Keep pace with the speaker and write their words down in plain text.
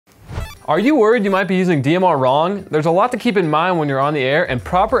Are you worried you might be using DMR wrong? There's a lot to keep in mind when you're on the air, and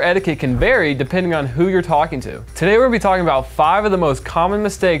proper etiquette can vary depending on who you're talking to. Today we're going to be talking about 5 of the most common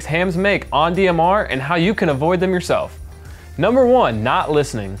mistakes hams make on DMR and how you can avoid them yourself. Number 1, not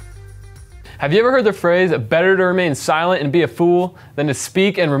listening. Have you ever heard the phrase, better to remain silent and be a fool than to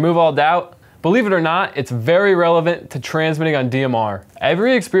speak and remove all doubt? Believe it or not, it's very relevant to transmitting on DMR.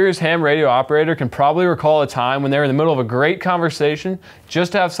 Every experienced ham radio operator can probably recall a time when they were in the middle of a great conversation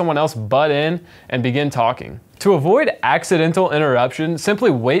just to have someone else butt in and begin talking. To avoid accidental interruption,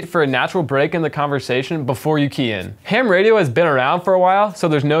 simply wait for a natural break in the conversation before you key in. Ham radio has been around for a while, so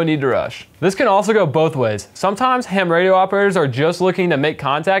there's no need to rush. This can also go both ways. Sometimes ham radio operators are just looking to make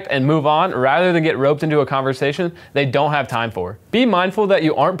contact and move on rather than get roped into a conversation they don't have time for. Be mindful that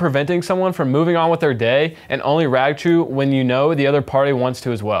you aren't preventing someone from moving on with their day and only rag chew when you know the other party wants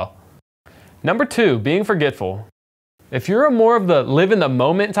to as well. Number 2, being forgetful. If you're more of the live in the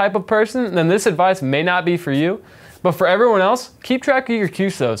moment type of person, then this advice may not be for you. But for everyone else, keep track of your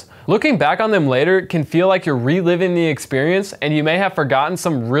QSOs. Looking back on them later can feel like you're reliving the experience and you may have forgotten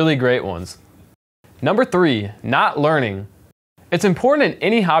some really great ones. Number 3, not learning. It's important in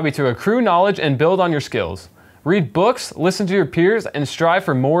any hobby to accrue knowledge and build on your skills. Read books, listen to your peers, and strive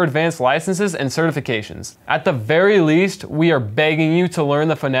for more advanced licenses and certifications. At the very least, we are begging you to learn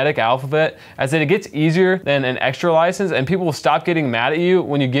the phonetic alphabet, as it gets easier than an extra license and people will stop getting mad at you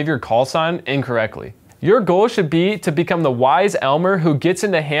when you give your call sign incorrectly. Your goal should be to become the wise Elmer who gets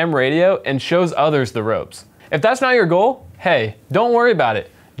into ham radio and shows others the ropes. If that's not your goal, hey, don't worry about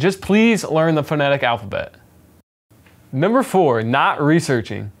it. Just please learn the phonetic alphabet. Number 4, not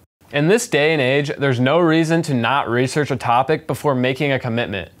researching. In this day and age, there's no reason to not research a topic before making a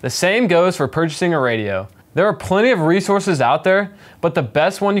commitment. The same goes for purchasing a radio. There are plenty of resources out there, but the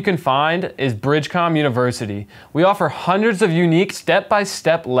best one you can find is Bridgecom University. We offer hundreds of unique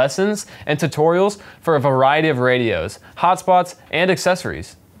step-by-step lessons and tutorials for a variety of radios, hotspots, and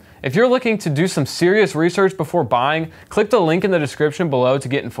accessories. If you're looking to do some serious research before buying, click the link in the description below to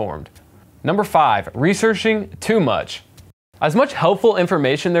get informed. Number 5, researching too much. As much helpful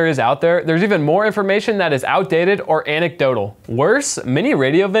information there is out there, there's even more information that is outdated or anecdotal. Worse, many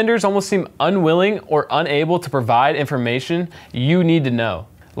radio vendors almost seem unwilling or unable to provide information you need to know.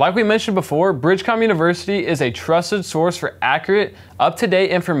 Like we mentioned before, Bridgecom University is a trusted source for accurate, up-to-date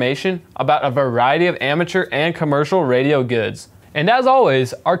information about a variety of amateur and commercial radio goods. And as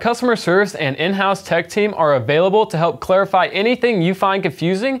always, our customer service and in-house tech team are available to help clarify anything you find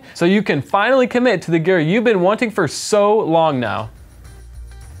confusing so you can finally commit to the gear you've been wanting for so long now.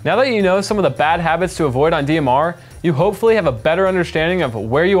 Now that you know some of the bad habits to avoid on DMR, you hopefully have a better understanding of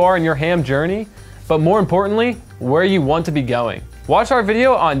where you are in your ham journey, but more importantly, where you want to be going. Watch our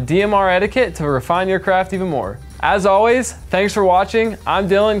video on DMR etiquette to refine your craft even more. As always, thanks for watching. I'm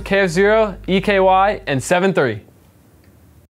Dylan, KF0, EKY, and 73.